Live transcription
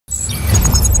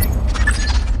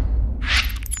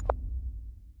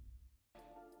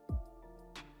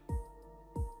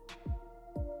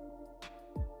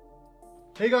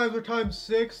Hey guys, we're time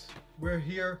 6. We're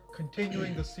here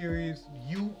continuing the series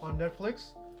You on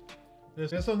Netflix.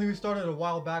 This is something we started a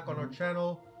while back on our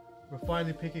channel. We're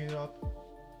finally picking it up.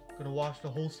 Gonna watch the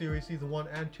whole series, season 1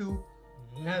 and 2,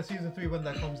 and season 3 when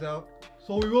that comes out.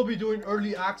 So we will be doing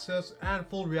early access and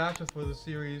full reactions for the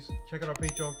series. Check out our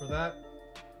Patreon for that.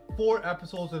 4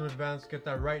 episodes in advance. Get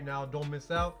that right now. Don't miss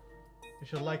out. You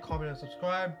should like, comment, and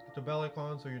subscribe. Hit the bell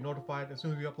icon so you're notified as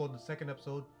soon as we upload the second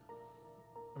episode.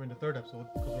 I mean the third episode,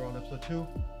 because we're on episode 2.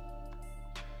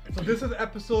 So this is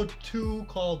episode 2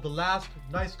 called The Last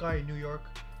Nice Guy in New York.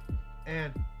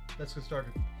 And let's get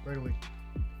started right away.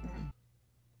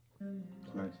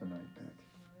 Tonight's the night, Beck.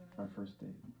 Our first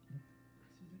date.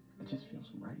 It just feels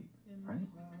right, right?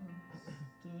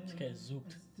 This guy's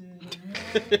zooped.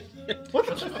 What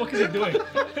the fuck is he doing?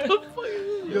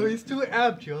 Yo, he's too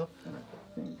amped, yo. And I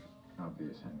think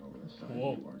obvious hangover aside,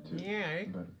 Whoa. you are too. Yeah.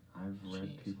 But I've read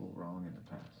people wrong in the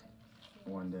past.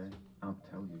 One day, I'll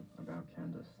tell you about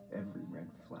Candace. Every red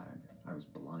flag I was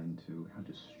blind to, how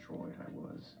destroyed I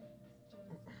was.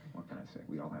 What can I say?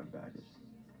 We all have baggage.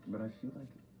 But I feel like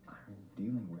I'm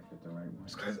dealing with it the right way.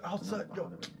 This guy's outside,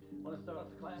 yo. Want to start off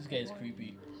the class? This guy's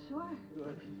creepy. Sure.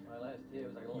 Good. My last year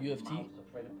was like a little UFT? mouse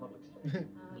afraid of public space.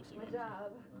 Looks My like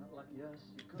job. Lucky us.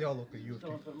 You could. They all look like you.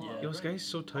 Still for tomorrow, Yeah. Yo, this right? guy's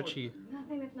so touchy.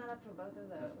 Nothing if not up for both of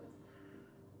those.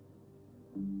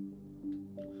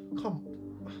 Come.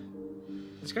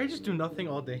 This guy just do nothing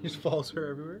all day. Just follows her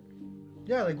everywhere.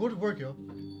 Yeah, like go to work, yo.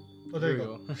 Oh, there you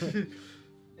go. Hey,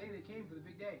 they came for the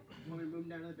big day. You want me to move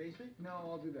them down to the basement? No,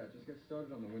 I'll do that. Just get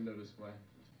started on the window display.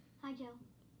 Hi, Joe.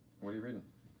 What are you reading?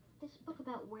 This book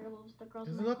about werewolves, the girls.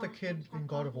 Isn't in my that the class kid can't stop in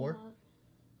God of talking War? about.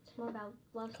 It's more about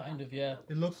love. kind stuff. of, yeah.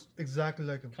 It looks exactly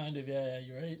like him. Kind of, yeah,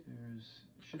 you're right.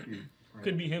 Should be.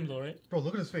 Could be him though, right? Bro,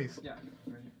 look at his face. Yeah.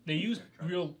 They use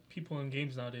real people in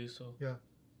games nowadays, so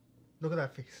Look at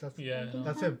that face. That's yeah.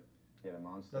 him. Yeah, the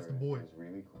monster. That's the boy. is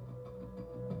really cool.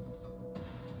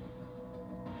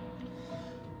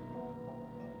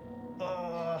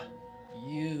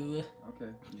 You.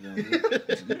 Okay. Yeah, you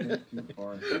too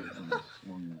far from the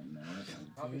swung that now.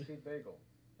 Coffee seed bagel.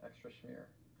 Extra schmear.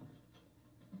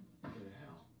 What the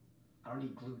hell? I don't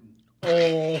eat gluten.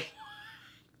 Oh.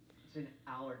 It's an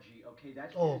allergy, okay?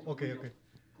 That's Oh, okay, okay.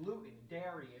 Gluten,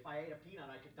 dairy. If I ate a peanut,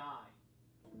 I could die.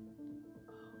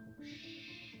 Oh,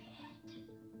 shit.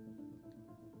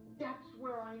 That's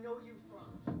where I know you from.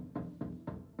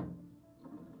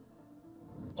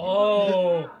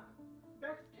 Oh,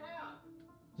 Beck's cab.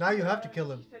 Now you have to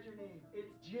kill him. She said your name.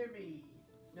 It's Jimmy.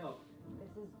 No.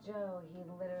 This is Joe. He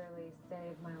literally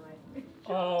saved my life.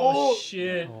 oh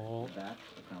shit! Oh. That's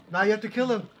the compliment. Now you have to kill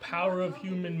him. Power of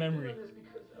human memory. This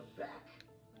because of Beck.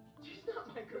 She's not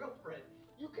my girlfriend.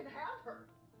 You can have her.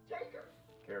 Take her.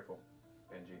 Careful,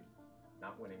 Benji.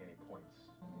 Not winning any points.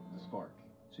 The spark.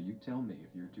 So you tell me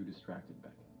if you're too distracted,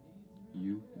 Beck.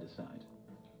 You decide.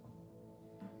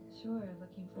 Sure,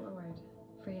 looking forward.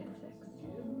 Free at 6.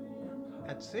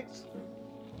 At 6?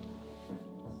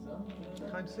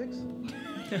 Times 6?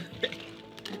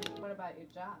 What about your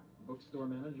job? Bookstore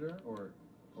manager or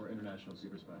international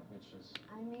super spy? Which is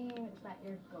I mean, is that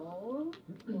your goal?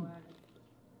 Or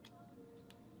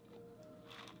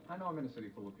I know I'm in a city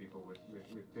full of people with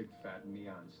big fat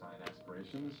neon sign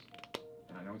aspirations,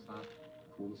 and I know it's not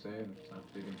cool to say it, and it's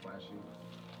not big and flashy,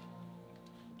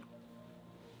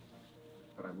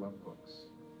 but I love books,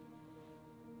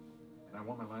 and I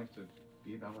want my life to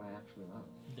be about what I actually love.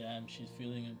 Damn, she's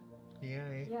feeling him.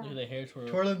 Yeah. Look at the hair twirl.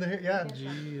 Twirling the hair. Yeah.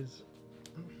 Jeez.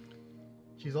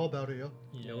 She's all about it, yo.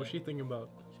 Yeah, what's she thinking about?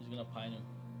 She's gonna pine him.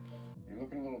 You're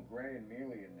looking a little gray and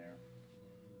mealy in there.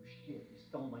 Oh, shit. You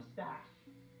stole my stash.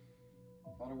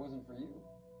 Thought it wasn't for you.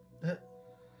 Fine.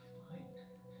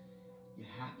 You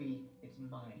happy? It's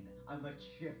mine. I'm a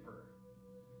chipper.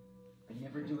 I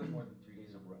never do it more than 3 days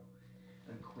in a row.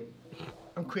 I'm quitting.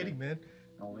 I'm quitting, man.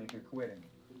 Don't make her quitting.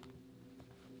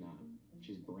 Nah,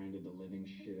 she's branded the living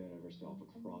shit out of herself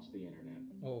across the internet.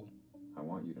 Whoa. I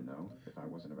want you to know, if I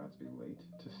wasn't about to be late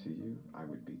to see you, I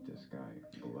would beat this guy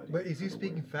bloody. But is he for the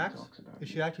speaking way he facts? talks about Is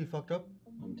you. she actually fucked up?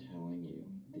 I'm telling you,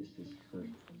 this is her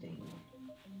thing.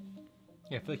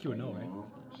 Yeah, I feel like you would know, right? Now,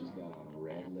 she's got on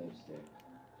red lipstick,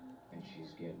 and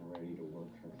she's getting ready to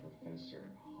work her professor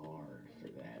hard for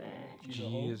that. She's a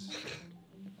hoe. Jeez.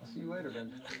 I'll see you later,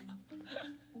 Ben.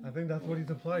 I think that's what he's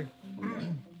implying.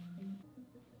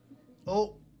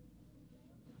 Oh.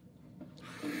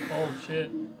 Oh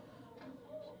shit!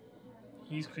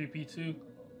 He's creepy too.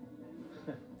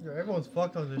 Yeah, everyone's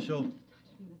fucked on this show. touch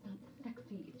me was not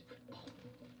sexy. It's repulsive.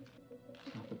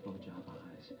 Not the blowjob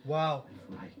eyes. Wow.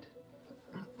 Right.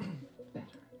 Better.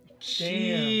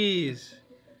 Jeez.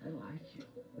 I like you.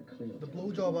 But clearly The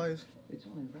Blowjob eyes. It's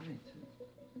only right to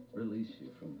release you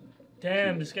from the...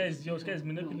 Damn, this guy's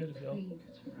manipulative, yo. Get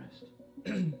some rest.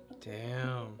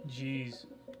 Damn. Jeez.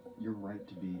 You're right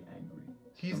to be angry.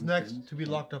 He's Some next things to be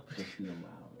can't locked up just be allowed.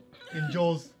 in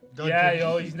Joel's dungeon. Yeah,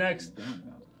 yo, he's next. Done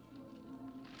about it.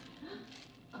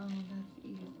 Oh, that's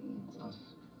easy. It's us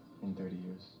in 30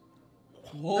 years.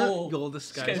 Whoa. Yo,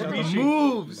 this This guy's guy's got reaching.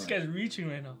 moves. This guy's reaching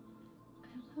right now.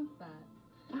 I love that.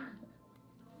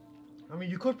 I mean,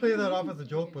 you could play that off as a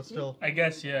joke, but still. I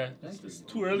guess, yeah. It's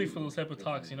too early for those type of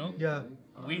talks, you know? Yeah.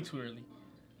 Way too early.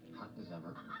 Hot as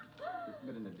ever.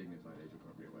 But in a dignified,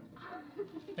 age-appropriate way.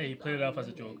 Hey, he played it off as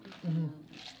a joke.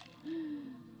 This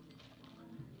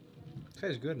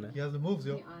guy's good, man. He has the moves,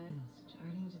 yo. I'm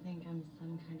starting to think I'm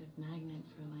some kind of magnet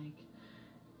for like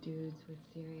dudes with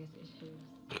serious issues.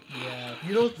 Yeah.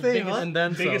 You don't say, Biggest, huh? And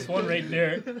then biggest some. one right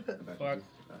there. About Fuck. to I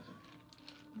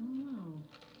don't know.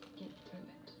 Get through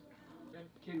it. That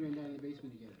kid ran down in the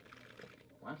basement again.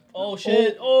 What? Oh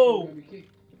shit. Oh. Grab your key.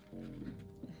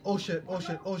 Oh shit, oh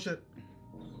shit, oh shit.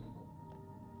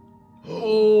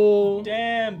 Oh.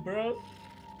 Damn, bro.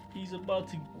 He's about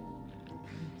to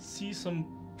see some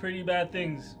pretty bad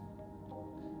things.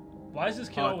 Why is this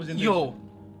kid always in there? Yo.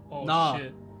 Oh Nah.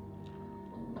 shit.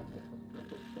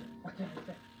 What the heck?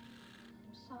 I'm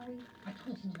sorry. I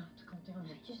told you not to go down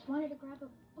there. I just wanted to grab a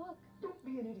book. Don't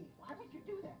be an idiot. Why would you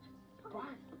do that? Why?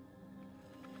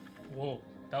 Whoa.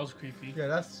 That was creepy. Yeah,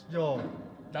 that's, yo,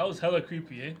 That was hella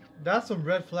creepy, eh? that's some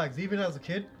red flags. Even as a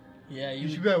kid, Yeah, you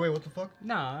should be like, wait, what the fuck?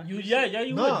 Nah. You Nah.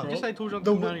 would, Nah. bro. Just I told you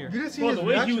The, I'm you down here. didn't see Bro, his the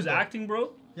way he reaction, was though. acting,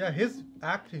 bro. Yeah, his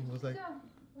acting was like,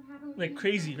 What happened? Like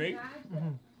crazy, right?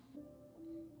 mhm.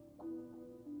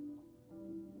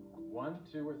 1,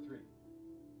 2, or 3.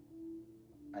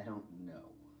 I don't know.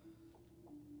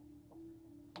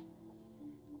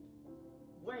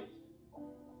 Wait.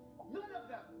 None of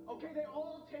them. Okay, they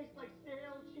all taste like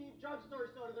stale, cheap drugstore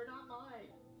soda. They're not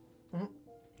mine.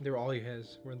 They were all he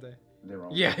has, weren't they? They're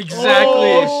all... Yeah, exactly.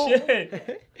 Oh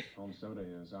shit. Home soda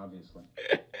is, obviously.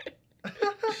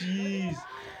 Jeez. This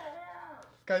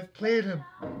guy's played him.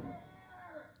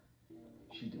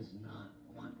 She does not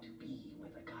want to be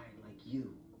with a guy like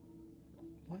you.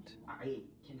 What? I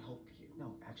can help you.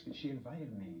 No, actually, she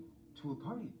invited me to a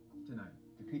party tonight.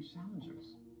 The Peach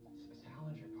Salingers. It's a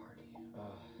Salinger party.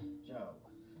 Joe.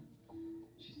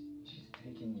 She's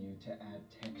taking you to add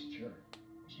texture.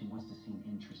 She wants to seem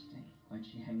interesting. Like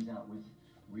she hangs out with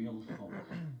real folk.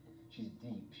 She's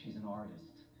deep. She's an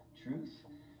artist. Truth?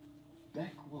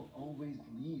 Beck will always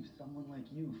leave someone like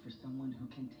you for someone who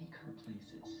can take her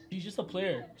places. He's just a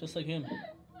player, just like him.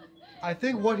 I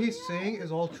think what he's saying is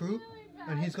all true,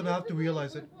 and he's gonna have to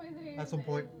realize it at some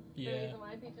point. Yeah.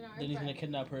 Then he's gonna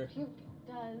kidnap her.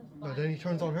 No, then he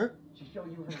turns on her. She show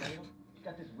you her ladle? She's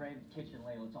got this red kitchen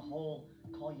ladle. It's a whole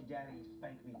call you daddy,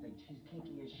 spank me thing. She's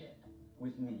kinky as shit.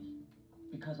 With me.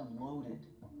 Because I'm loaded.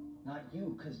 Not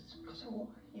you, because who are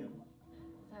you?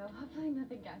 So hopefully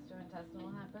nothing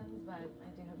gastrointestinal happens, but I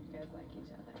do hope you guys like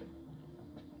each other.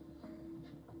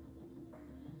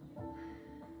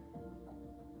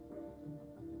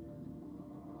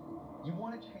 You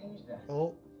want to change that?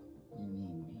 Oh, You need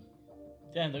me.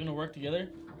 Damn, they're gonna work together?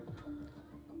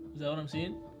 Is that what I'm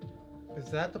seeing? is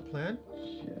that the plan?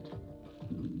 Shit.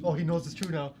 Oh, he knows it's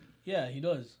true now. Yeah, he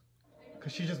does.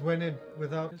 Because she just went in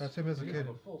without, that's him as a You kid.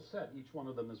 have a full set. Each one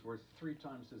of them is worth 3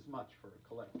 times as much for a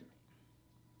collector.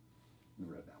 You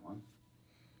read that one?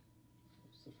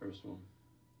 It's the first one.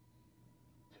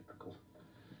 Typical.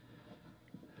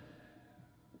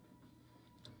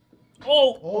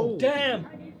 Oh! Oh. Damn!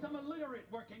 I need some illiterate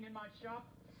working in my shop.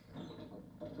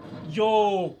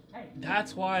 Yo! Hey,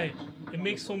 That's why. It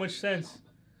makes so much sense.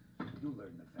 You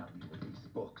learn the value of these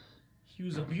books. He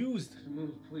was abused.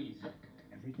 Move, please.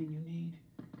 Everything you need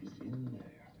is in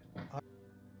there.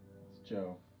 It's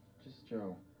Joe. Just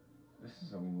Joe. This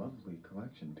is a lovely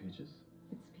collection, Peaches.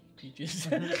 Peaches.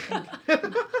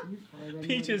 Peaches.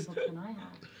 Peaches. Than I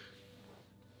have.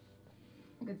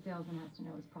 A good salesman has to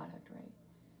know his product, right?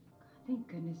 Thank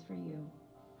goodness for you.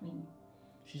 I mean,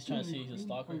 She's trying to see being he's a in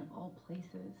stalker. front of all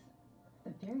places,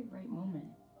 the very right moment.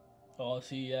 Oh,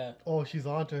 see, yeah. Oh, she's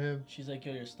on to him. She's like,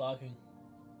 yo, you're stalking.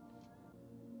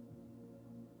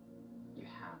 You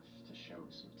have to show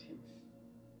some teeth.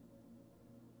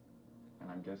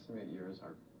 And I'm guessing that yours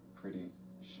are pretty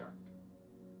sharp.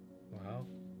 Wow.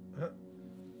 Huh?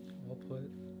 Well put.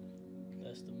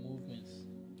 That's the movements.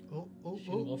 Oh, oh, She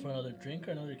gonna oh. go for another drink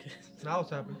or another kiss? Now it's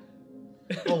happening.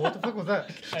 Oh, what the fuck was that?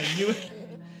 I knew it.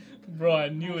 Bro, I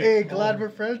knew it. Hey, glad we're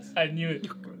friends. I knew it.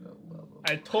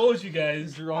 I told you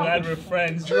guys. Glad we're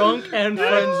friends. Drunk and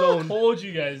friend I zone. told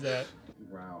you guys that.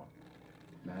 Wow.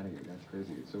 Maddie, that's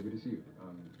crazy. It's so good to see you.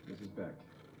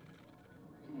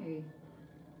 Hey.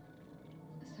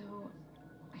 So,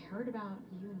 I heard about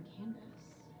you and Candace.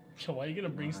 So why are you gonna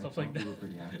bring stuff like that? We were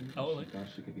pretty happy. Oh, She like, thought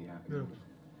she could be happy Yeah. with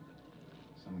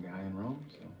some guy in Rome,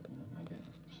 so I get it.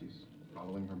 She's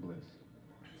following her bliss.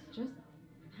 It's just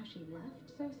how she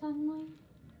left so suddenly.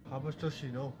 How much does she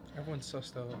know? Everyone's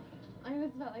sussed out. I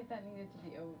just felt like that needed to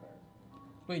be over.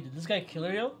 wait, did this guy kill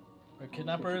her, yo? Or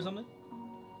kidnap her or something?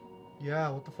 Yeah,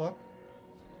 what the fuck?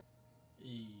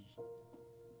 Eh.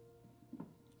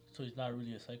 So he's not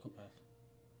really a psychopath.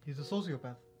 He's a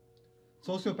sociopath.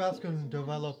 Sociopaths can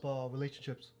develop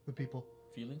relationships with people.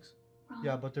 Feelings?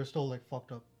 Yeah, but they're still like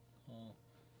fucked up. Oh.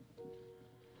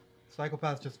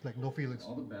 Psychopaths just like no feelings.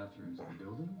 All the bathrooms in the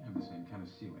building have the same kind of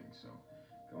ceiling, so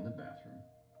go in the bathroom.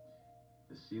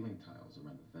 The ceiling tiles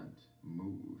around the vent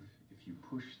move if you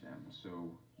push them. So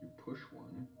you push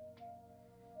one,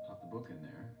 pop the book in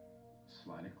there,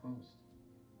 slide it closed.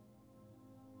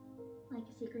 Like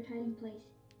a secret hiding place.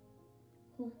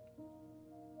 Cool.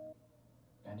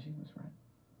 Benji was right.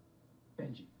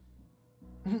 Benji.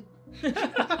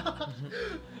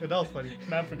 That was funny.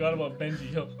 Man, forgot about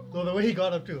Benji, yo. No, the way he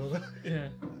got up too. Yeah.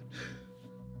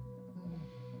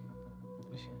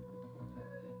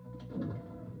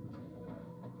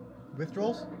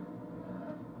 Withdrawals?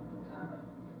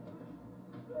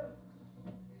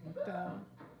 What the hell?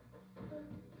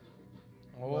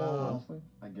 Oh. Wow. Honestly,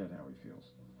 I get how he feels.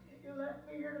 You left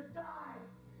me here to die!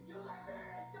 You left me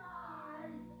here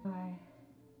to die!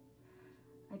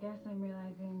 I guess I'm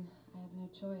realizing I have no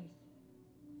choice.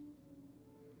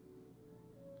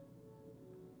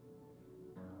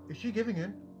 Is she giving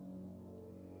in?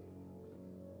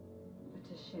 But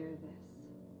to share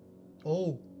this.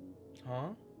 Oh, Huh?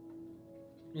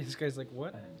 This guy's like,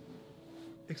 what?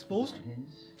 exposed?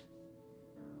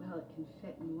 Well, it can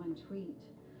fit in one tweet.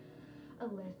 A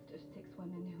list of 6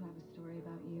 women who have a story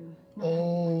about you. Not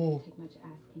Oh. Take much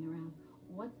asking around.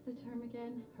 What's the term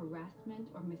again? Harassment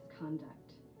or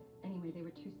misconduct? Anyway, they were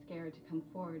too scared to come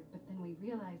forward, but then we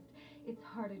realized it's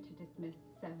harder to dismiss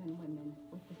 7 women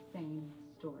with the same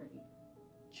story.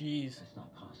 Jeez. That's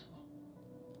not possible.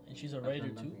 And she's a I've writer done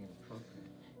too? nothing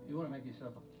inappropriate. You want to make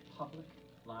yourself a public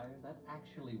liar? That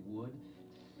actually would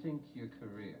sink your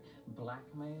career.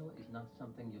 Blackmail is not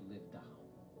something you live down.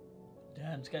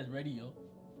 Damn, this guy's ready, yo.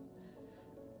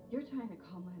 You're trying to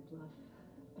call my bluff,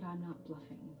 but I'm not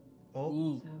bluffing. Oh,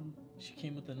 Ooh, So, she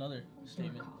came with another your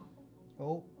statement. call.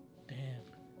 oh. Damn.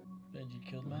 Benji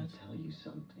killed I'm man. gonna tell you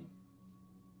something.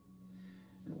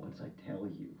 And once I tell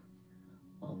you,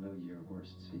 I'll know your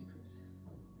worst secret.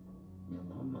 You'll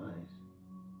know mine.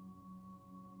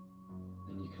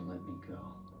 Then you can let me go.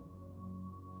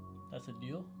 That's a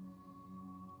deal?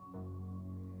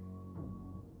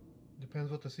 Depends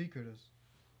what the secret is.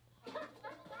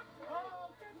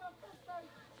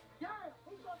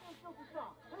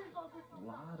 A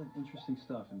lot of interesting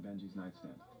stuff in Benji's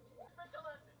nightstand.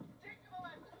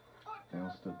 They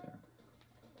all stood there.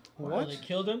 Oh, What? they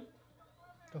killed him?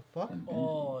 The fuck? And Benji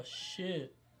Oh,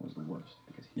 shit. was the worst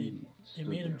because They- he they stood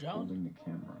made him there drown? holding the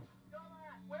camera.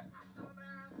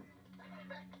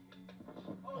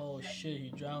 Oh, shit, he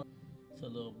drowned. It's a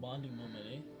little bonding moment,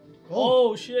 eh?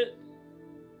 Oh, Oh, shit.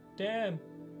 Damn.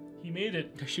 He made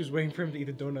it. She was waiting for him to eat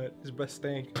a donut. His breath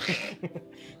stank.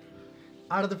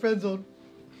 out of the friend zone.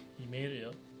 He made it,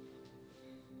 yo.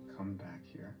 Come back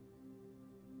here.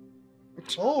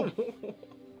 Oh,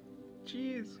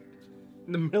 Jeez.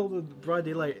 In the middle of the broad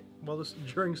daylight, while this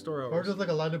during store or hours. just like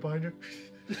a line behind her.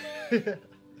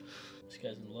 This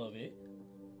guy's in love, eh?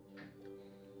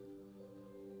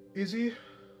 Is he,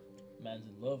 Man's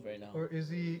in love right now. or is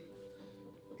he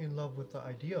in love with the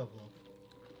idea of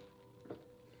love?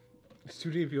 It's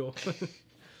too deep, yo.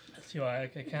 See why I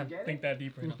can't think that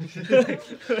deep right now.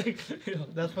 Yo.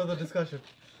 That's for the discussion.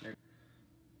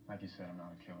 Like you said, I'm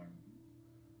not a killer.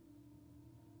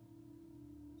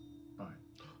 But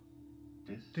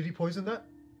this Did he poison that?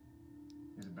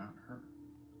 is about her.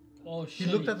 Oh, He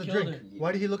shit. looked at the killed drink. her.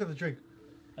 Why did he look at the drink?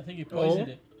 I think he poisoned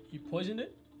Oh. it. He poisoned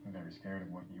it? I'm very scared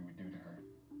of what you would do to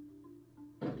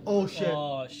her. Oh shit.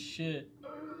 Oh, shit.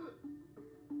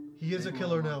 He is a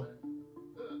killer now.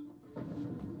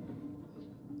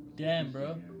 Damn,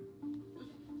 bro.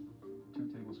 2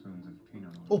 tablespoons of peanut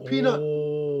oil. Oh, peanut.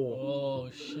 Oh. Oh,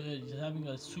 shit. He's having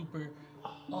a super...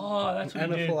 Oh, that's what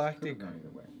he did. Anaphylactic. Could've gone either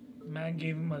way. Man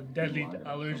gave him a deadly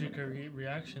allergic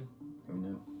reaction. Who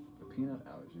knew? The peanut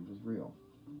allergy was real.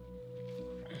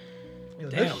 Yo,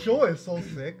 Damn. this show is so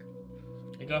sick.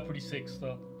 It got pretty sick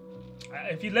still.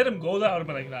 If you let him go, that I would have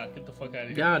been like, nah, get the fuck out of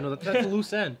here. Yeah, no, that's a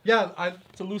loose end. Yeah,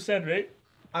 It's a loose end, right?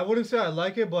 I wouldn't say I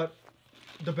like it, but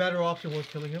the better option was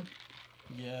killing him.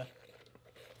 Yeah.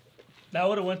 That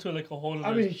would have went to like a whole.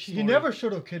 I mean, he never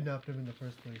should have kidnapped him in the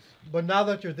first place. But now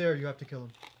that you're there, you have to kill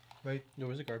him, right? Yo,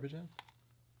 where's the garbage at?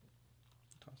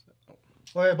 Toss that. Oh.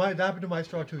 Oh yeah, that happened to my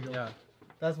straw too, yo. Yeah.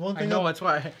 That's one thing. I know, that's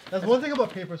why. That's one thing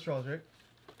about paper straws, right?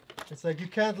 It's like you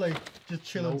can't like just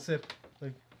chill and sip.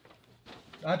 Like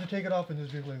I had to take it off and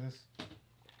just drink like this.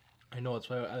 I know, that's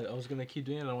why I was gonna keep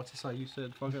doing it, and once I saw you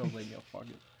said fuck it, I was like, yeah, fuck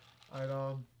it.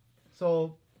 Alright,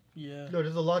 so Yeah. yo,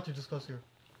 there's a lot to discuss here.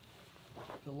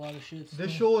 A lot of shit.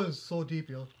 This show is so deep,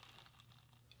 yo.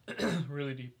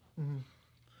 Really deep. Mm-hmm.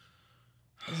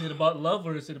 Is it about love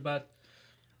or is it about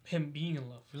him being in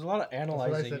love? There's a lot of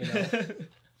analyzing,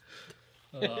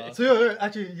 you know. So yo,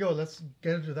 actually, yo, let's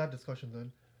get into that discussion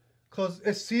then, cause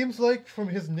it seems like from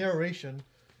his narration,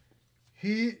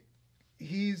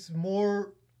 he's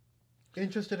more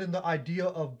interested in the idea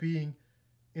of being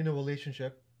in a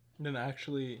relationship than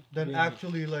actually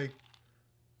like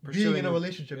being in a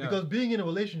relationship. Yeah. Because being in a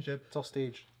relationship, it's all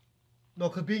staged. No,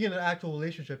 because being in an actual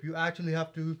relationship, you actually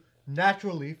have to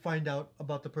naturally find out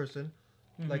about the person,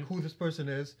 like who this person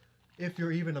is, if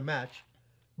you're even a match.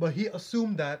 But he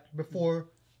assumed that before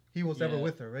he was ever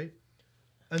with her, right?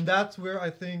 And that's where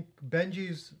I think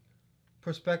Benji's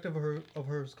perspective of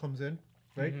hers comes in,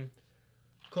 right?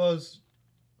 Because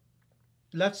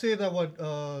let's say that what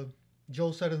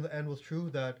Joe said in the end was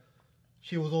true, that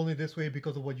she was only this way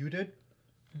because of what you did.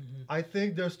 I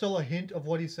think there's still a hint of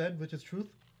what he said, which is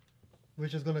truth,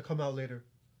 which is going to come out later,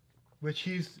 which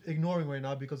he's ignoring right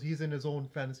now because he's in his own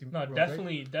fantasy world. No,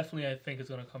 definitely I think it's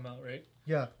going to come out, right?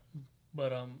 Yeah.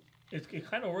 But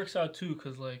it kind of works out too,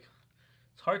 because like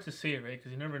it's hard to say, right?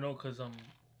 Because you never know, because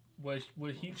what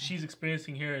she's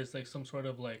experiencing here is like some sort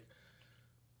of like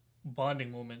bonding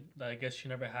moment that I guess she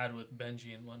never had with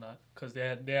Benji and whatnot, because they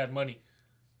had money.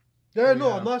 Yeah,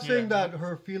 no, I'm not saying that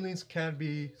her feelings can't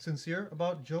be sincere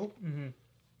about Joe,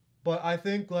 but I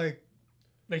think like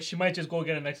she might just go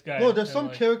get a next guy. No, there's some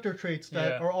character traits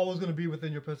that are always going to be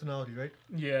within your personality, right?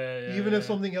 Yeah. Even if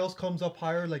something else comes up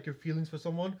higher, like your feelings for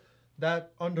someone,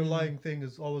 that underlying thing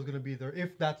is always going to be there,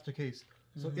 if that's the case.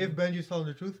 So if Benji's telling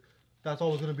the truth, that's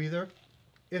always going to be there.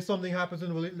 If something happens in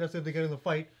the relationship, let's say they get in a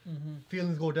fight,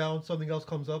 feelings go down, something else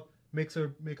comes up, makes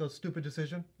her make a stupid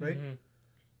decision, right?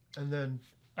 And then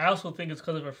I also think it's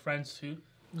because of her friends too.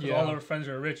 Because all of her friends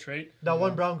are rich, right? That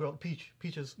one brown girl,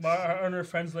 Peaches. Aren't her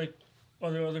friends like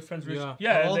other friends rich?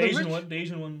 Yeah, the Asian one. The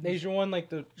Asian one. The Asian one, like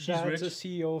she's dad's rich. a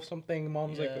CEO of something.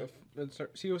 Mom's like a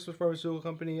CEO of a pharmaceutical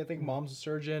company. I think mom's a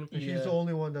surgeon. And she's the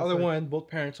only one. That's other one. Both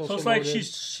parents also. So it's like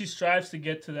she strives to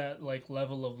get to that like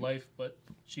level of life, but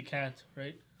she can't,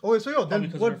 right? Oh, so yo, then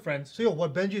because what? Of her friends. So yo,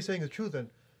 what Benji is saying is true. Then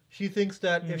she thinks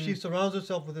that if she surrounds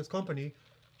herself with this company,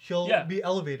 she'll be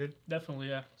elevated. Definitely,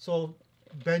 yeah. So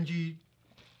Benji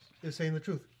is saying the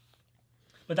truth.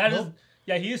 But that is,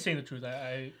 he is saying the truth.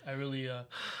 I really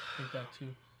think that too.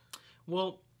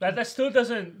 Well, that still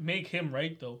doesn't make him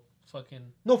right though. Fucking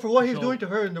no, for what he's doing to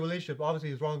her in the relationship, obviously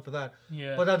he's wrong for that.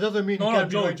 Yeah, but that doesn't mean he can't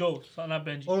be right. Joe, not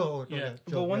Benji. Yeah.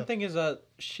 But one thing is that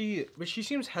she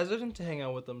seems hesitant to hang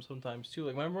out with them sometimes too.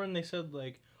 Like remember when they said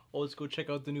like, "Oh, let's go check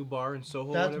out the new bar in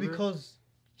Soho." That's because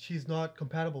she's not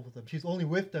compatible with them. She's only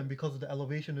with them because of the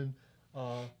elevation in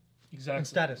in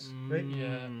status, right?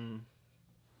 Yeah.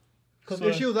 Because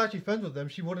if she was actually friends with them,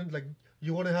 she wouldn't like.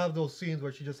 You wouldn't have those scenes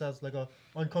where she just has like a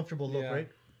uncomfortable look, right?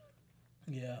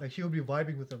 Yeah. Like she would be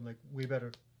vibing with them like way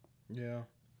better. Yeah.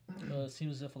 It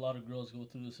seems as if a lot of girls go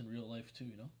through this in real life too.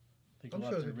 You know, they go I'm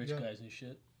after sure rich guys and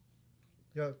shit.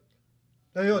 Yeah.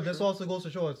 And this also goes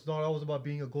to show it's not always about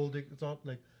being a gold digger. It's not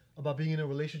like about being in a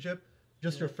relationship.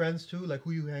 Just your friends too, like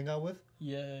who you hang out with.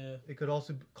 Yeah. It could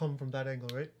also come from that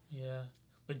angle, right? Yeah.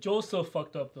 But Joe's still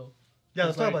fucked up though. Yeah,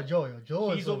 let's talk about Joe.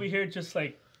 Joe he's over here just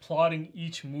like plotting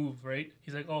each move, right?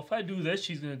 He's like, oh, if I do this,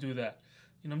 she's gonna do that.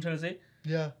 You know what I'm trying to say?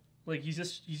 Yeah. Like he's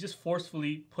just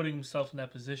forcefully putting himself in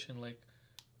that position. Like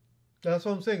that's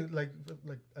what I'm saying. Like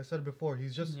I said before,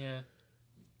 he's just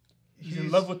he's in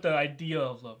love with the idea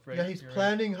of love, right? Yeah, he's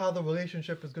planning how the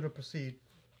relationship is gonna proceed,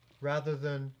 rather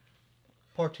than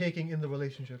partaking in the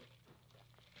relationship.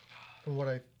 From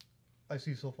what I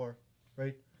see so far,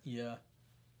 right? Yeah.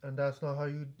 And that's not how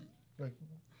you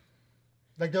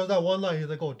like there was that one line, he's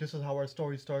like, oh, this is how our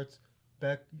story starts,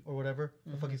 Beck, or whatever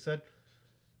the fuck he said.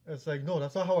 It's like, no,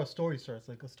 that's not how a story starts.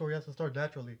 Like a story has to start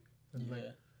naturally. And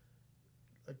like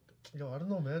yo, I don't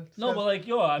know, man. But like,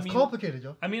 I mean, it's complicated,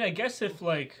 yo. I mean, I guess if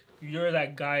like you're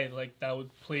that guy like that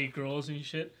would play girls and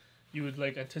shit, you would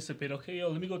like anticipate, okay,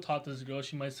 let me go talk to this girl.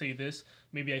 She might say this.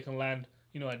 Maybe I can land,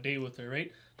 a date with her,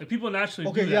 right? The people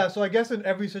naturally do that. Yeah. So I guess in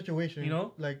every situation,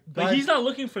 like, but he's not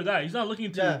looking for that. He's not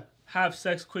looking to have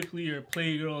sex quickly or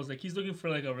play girls. Like he's looking for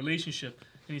like a relationship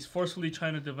and he's forcefully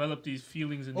trying to develop these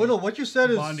feelings and Oh no, what you said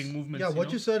is bonding movements. Yeah,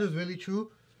 what you said is really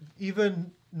true. Even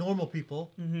normal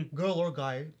people, girl or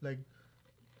guy, like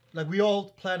we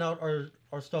all plan out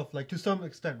our stuff like to some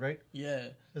extent, right? Yeah.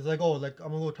 It's like, oh, like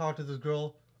I'm gonna go talk to this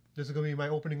girl. This is gonna be my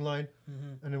opening line,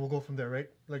 and then we'll go from there, right?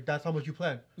 Like that's how much you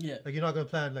plan. Yeah. Like you're not gonna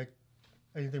plan like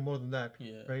anything more than that.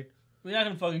 Yeah. Right. We're not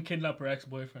gonna fucking kidnap her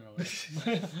ex-boyfriend.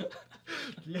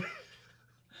 Yeah.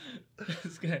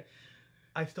 This guy.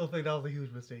 I still think that was a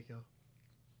huge mistake, yo.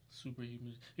 Super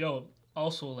huge. Yo,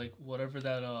 also like whatever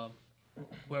that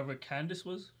whoever Candace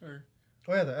was, or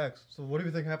Oh yeah, the ex. So what do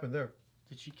you think happened there?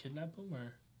 did she kidnap him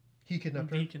or He kidnapped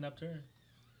her he kidnapped her?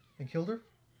 and killed her.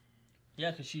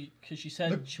 Yeah, cause she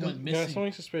said she went Yeah, missing.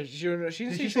 something suspicious. She Did didn't she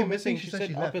say say she missing. missing? She She said said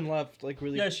she up left. and left, like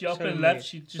really. Yeah, she up and suddenly- left.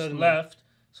 She just suddenly. left.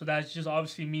 So that just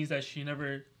obviously means that she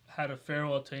never had a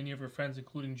farewell to any of her friends,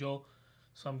 including Joe.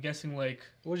 So I'm guessing like.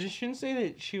 Well, she shouldn't say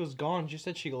that she was gone. She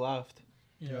said she left.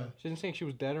 Yeah. She didn't say she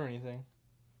was dead or anything.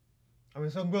 I mean,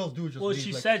 some girls do just. Well, leave,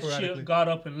 she like, said she sporadically. got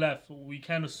up and left. We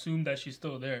can't assume that she's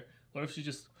still there. What if she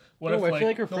just? What No, if I like? feel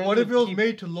like her No, friends what if would it was keep-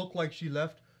 made to look like she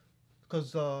left?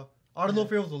 Because I don't know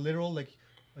if it was a literal like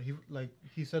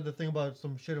he said the thing about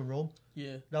some shit in Rome.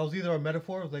 Yeah. That was either a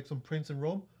metaphor of like some prince in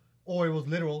Rome, or it was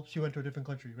literal. She went to a different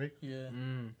country, right? Yeah.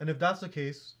 And if that's the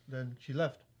case, then she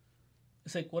left.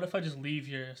 It's like, what if I just leave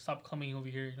here, stop coming over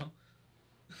here? You know.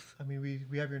 I mean,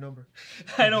 we have your number.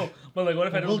 I know, but like, what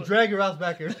if I We'll don't? drag your ass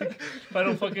back here. If I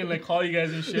don't fucking like call you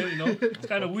guys and shit, you know, it's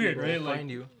kind of weird, right? Like,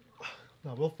 Find you.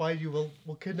 No, we'll find you.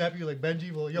 We'll kidnap you like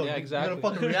Benji. We'll Yeah, exactly. You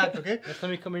gotta fucking react, okay? Next time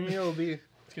you come in here, it'll be This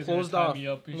guy's gonna closed tie off. me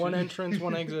up and One shit. entrance,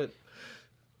 one exit.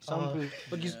 Soundproof.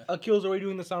 Look, yeah. Aqeel's already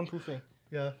doing the soundproofing.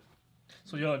 Yeah.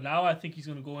 So yo, now I think he's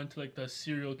gonna go into like the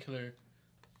serial killer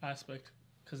aspect,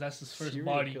 cause that's his first Serial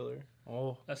body. killer.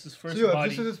 Oh. That's his So first yeah, if body.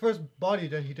 this is his first body,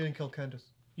 then he didn't kill Candace.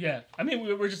 Yeah, I mean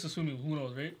we're just assuming. Who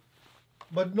knows, right?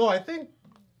 But no, I think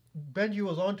Benji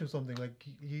was onto something. Like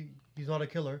he's not a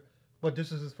killer, but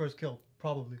this is his first kill,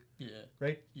 probably. Yeah.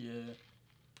 Right? Yeah.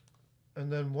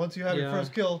 And then once you have your Yeah.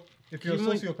 first kill, if you're a Even,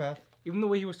 like, sociopath, Even the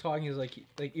way he was talking is like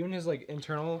even his like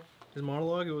internal his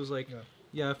monologue. It was like,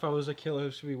 yeah, if I was a killer,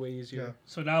 it should be way easier. Yeah.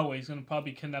 So now what? He's gonna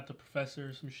probably kidnap the professor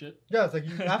or some shit. yeah, it's like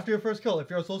after your first kill, if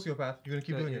you're a sociopath, you're gonna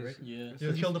keep That doing it, is- right? Yeah.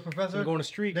 You're gonna kill the professor. Gonna go on a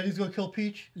streak. Then he's gonna kill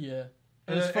Peach, Yeah.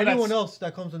 and it's then for anyone that- else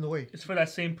that comes in the way. It's for that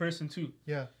same person too.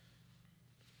 Yeah.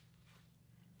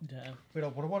 Damn. Wait,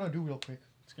 what I want to do real quick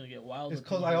It's gonna get wild. is up in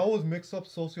because I here. always mix up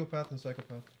sociopath and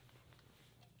psychopath.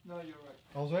 No, you're right.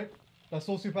 I was right. That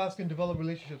sociopaths can develop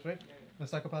relationships, right? And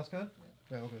psychopaths can.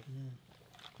 Yeah. Okay.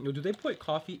 Yo, do they put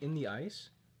coffee in the ice?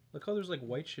 Look how there's like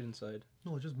white shit inside.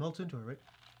 No, it just melts into it, right?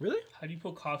 Really? How do you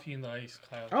put coffee in the ice,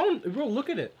 Kyle? I don't, bro. Look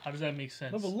at it. How does that make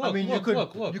sense? No, but look, I mean,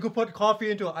 look, you could put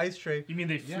coffee into an ice tray. You mean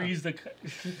they Yeah. freeze the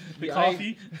The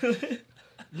coffee?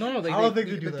 No, I don't think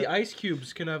they do but that. the ice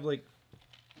cubes can have like,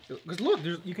 because look,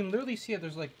 there's you can literally see it.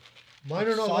 There's like Mine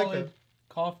are not like solid that.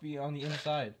 coffee on the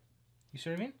inside. You see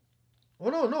what I mean? Oh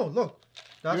no! Look,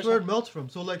 that's Yours where have- it melts from.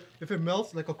 So like, if it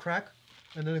melts like a crack,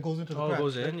 and then it goes into the Oh, crack. it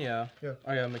goes right? in. Yeah. Yeah.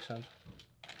 Oh yeah, makes sense.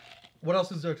 What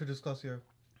else is there to discuss here?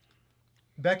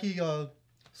 Becky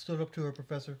stood up to her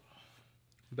professor.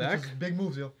 Back. Which is big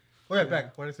moves, yo. Oh yeah,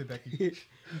 Beck. Why did I say Becky?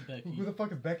 Becky. Who the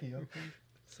fuck is Becky, yo?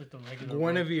 It's like the regular.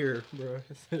 Guinevere, bro.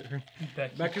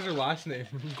 Becky. Beck is her last name.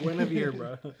 Guinevere,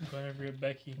 bro. Guinevere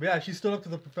Becky. But yeah, she stood up to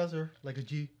the professor like a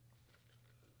G.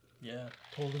 Yeah.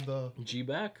 Told him the. G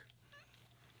back.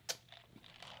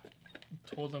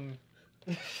 Told him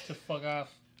to fuck off.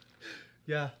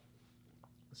 Yeah.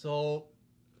 So.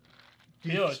 Do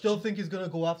you Yo, still think he's gonna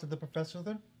go after the professor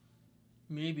then?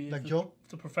 Maybe. if Like the- Joe?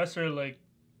 The professor like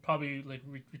probably like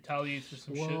retaliates or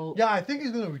some shit. Yeah, I think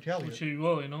he's gonna retaliate. Which he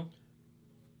will, you know.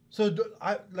 So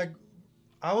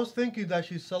I was thinking that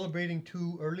she's celebrating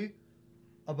too early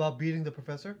about beating the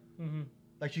professor. Mhm.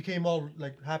 Like she came all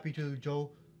like happy to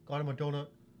Joe, got him a donut,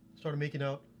 started making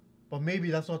out, but maybe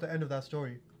that's not the end of that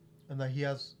story, and that he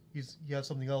has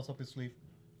something else up his sleeve.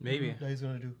 Maybe. That he's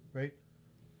gonna do, right?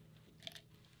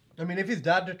 I mean, if he's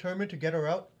that determined to get her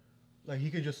out, like he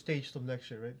could just stage some next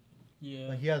shit, right? Yeah.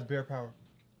 Like he has bare power.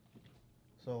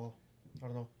 So I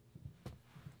don't know.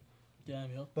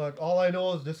 Damn, yo. But all I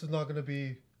know is this is not gonna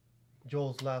be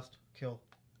Joel's last kill.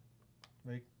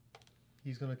 Right?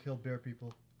 He's gonna kill bear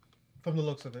people. From the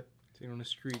looks of it. So you're on a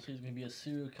streak. So he's gonna be a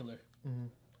serial killer. Mm-hmm.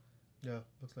 Yeah,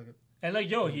 looks like it. And like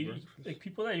yo, he like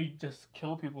people that you just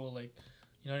kill people, like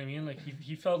you know what I mean? Like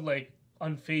he felt like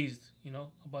unfazed, you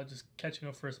know, about just catching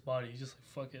a first body. He's just like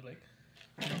fuck it, like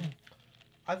you know?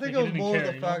 I think Like, it he was didn't more care,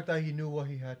 the you know? fact that he knew what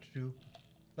he had to do.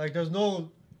 Like there's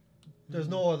no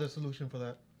other solution for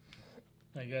that.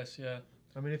 I guess, yeah.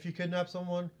 I mean, if you kidnap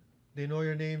someone, They know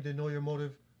your name. They know your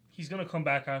motive. He's gonna come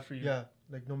back after you. Yeah,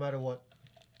 like no matter what,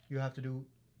 you have to do.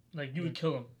 Like you would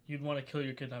kill him. You'd want to kill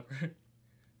your kidnapper,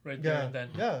 right there and then.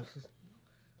 Yeah.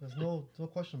 There's no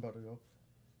question about it, yo.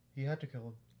 He had to kill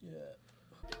him. Yeah.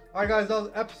 Alright guys, that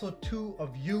was episode 2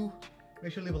 of You.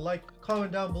 Make sure to leave a like,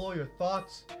 comment down below your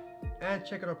thoughts, and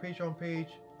check out our Patreon page,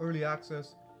 early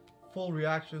access, full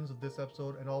reactions of this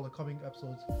episode and all the coming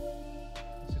episodes,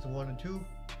 season 1 and 2.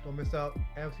 Don't miss out,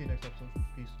 and we'll see you next episode.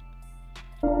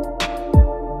 Peace.